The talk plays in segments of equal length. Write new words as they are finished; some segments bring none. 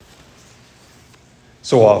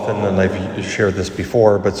So often, and I've shared this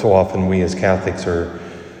before, but so often we as Catholics are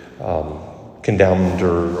condemned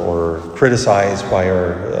or criticized by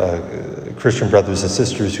our Christian brothers and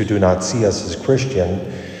sisters who do not see us as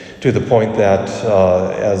Christian, to the point that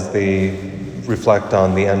as they reflect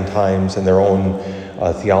on the end times and their own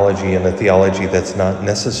theology, and a theology that's not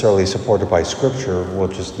necessarily supported by Scripture, we'll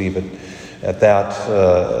just leave it at that.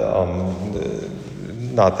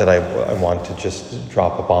 Not that I want to just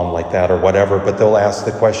drop a bomb like that or whatever, but they'll ask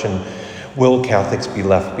the question, will Catholics be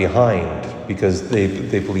left behind? Because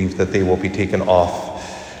they believe that they will be taken off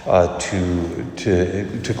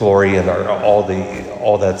to glory, and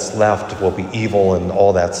all that's left will be evil and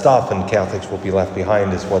all that stuff, and Catholics will be left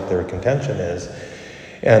behind is what their contention is.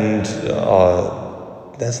 And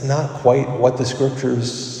that's not quite what the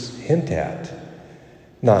Scriptures hint at.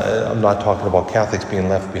 I'm not talking about Catholics being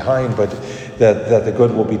left behind, but that the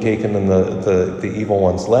good will be taken and the evil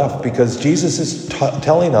ones left, because Jesus is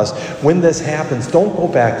telling us when this happens, don't go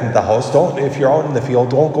back into the house. If you're out in the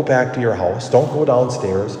field, don't go back to your house. Don't go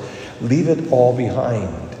downstairs. Leave it all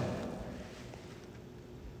behind.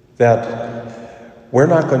 That we're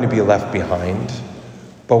not going to be left behind,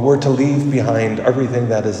 but we're to leave behind everything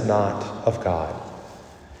that is not of God.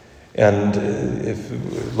 And if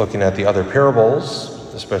looking at the other parables,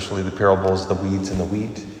 especially the parables of the weeds and the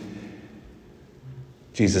wheat,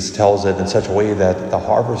 Jesus tells it in such a way that the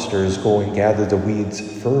harvesters go and gather the weeds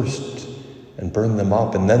first and burn them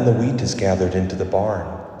up, and then the wheat is gathered into the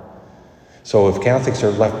barn. So if Catholics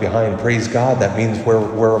are left behind, praise God, that means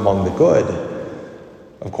we're among the good.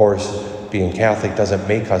 Of course, being Catholic doesn't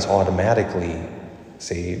make us automatically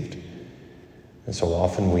saved. And so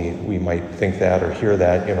often we might think that or hear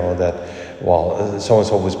that, that, well,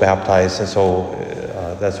 so-and-so was baptized, and so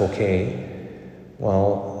that's okay.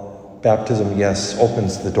 Well, baptism, yes,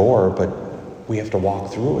 opens the door, but we have to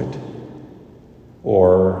walk through it.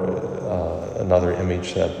 Or another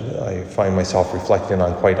image that I find myself reflecting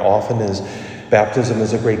on quite often is baptism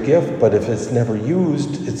is a great gift, but if it's never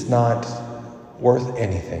used, it's not worth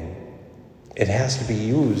anything. It has to be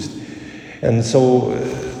used. And so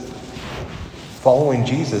following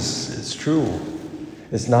Jesus is true.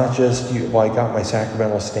 It's not just, I got my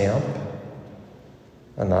sacramental stamp.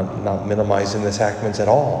 I'm not minimizing the sacraments at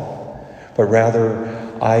all, but rather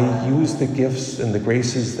I use the gifts and the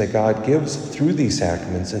graces that God gives through these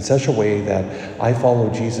sacraments in such a way that I follow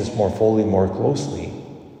Jesus more fully, more closely.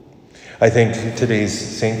 I think today's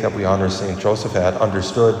saint that we honor, Saint Josaphat,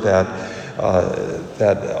 understood that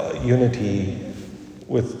unity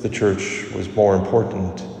with the Church was more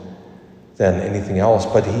important than anything else,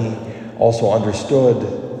 but he also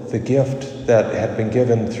understood the gift that had been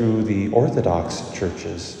given through the Orthodox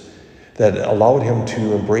churches that allowed him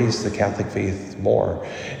to embrace the Catholic faith more.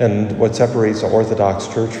 And what separates the Orthodox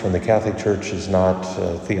Church from the Catholic Church is not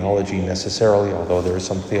theology necessarily, although there are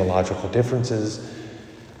some theological differences,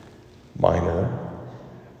 minor,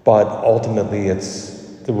 but ultimately it's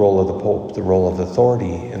the role of the Pope, the role of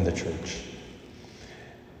authority in the Church.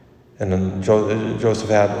 And then Joseph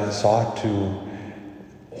had sought to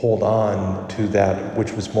hold on to that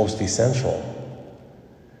which was most essential.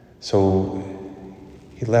 So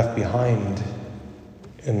he left behind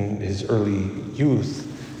in his early youth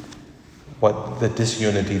the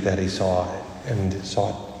disunity that he saw, and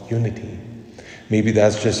sought unity. Maybe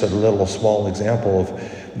that's just a little small example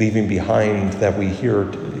of leaving behind that we hear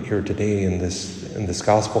today in this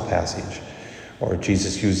gospel passage, or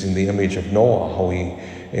Jesus using the image of Noah, how he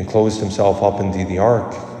enclosed himself up into the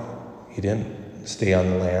ark. He didn't stay on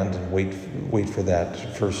the land and wait for that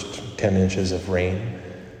first 10 inches of rain.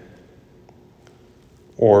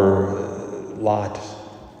 Or Lot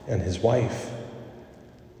and his wife.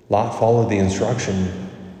 Lot followed the instruction,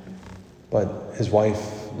 but his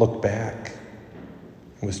wife looked back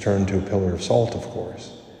and was turned to a pillar of salt, of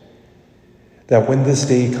course. That when this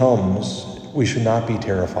day comes, we should not be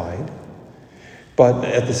terrified, but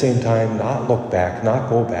at the same time, not look back, not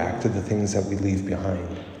go back to the things that we leave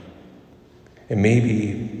behind. And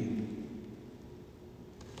maybe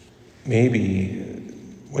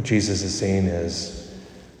what Jesus is saying is,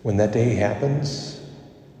 when that day happens,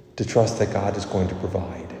 to trust that God is going to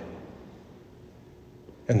provide.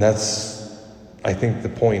 And that's, I think, the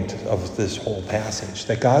point of this whole passage,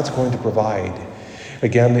 that God's going to provide.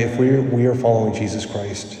 Again, if we are following Jesus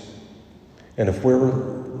Christ, and if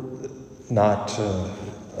we're not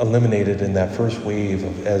eliminated in that first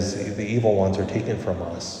wave as the evil ones are taken from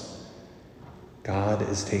us, God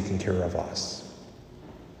is taking care of us.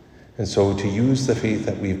 And so to use the faith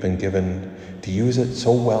that we've been given, to use it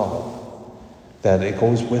so well that it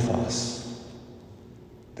goes with us,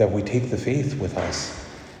 that we take the faith with us,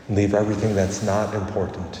 and leave everything that's not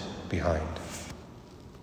important behind.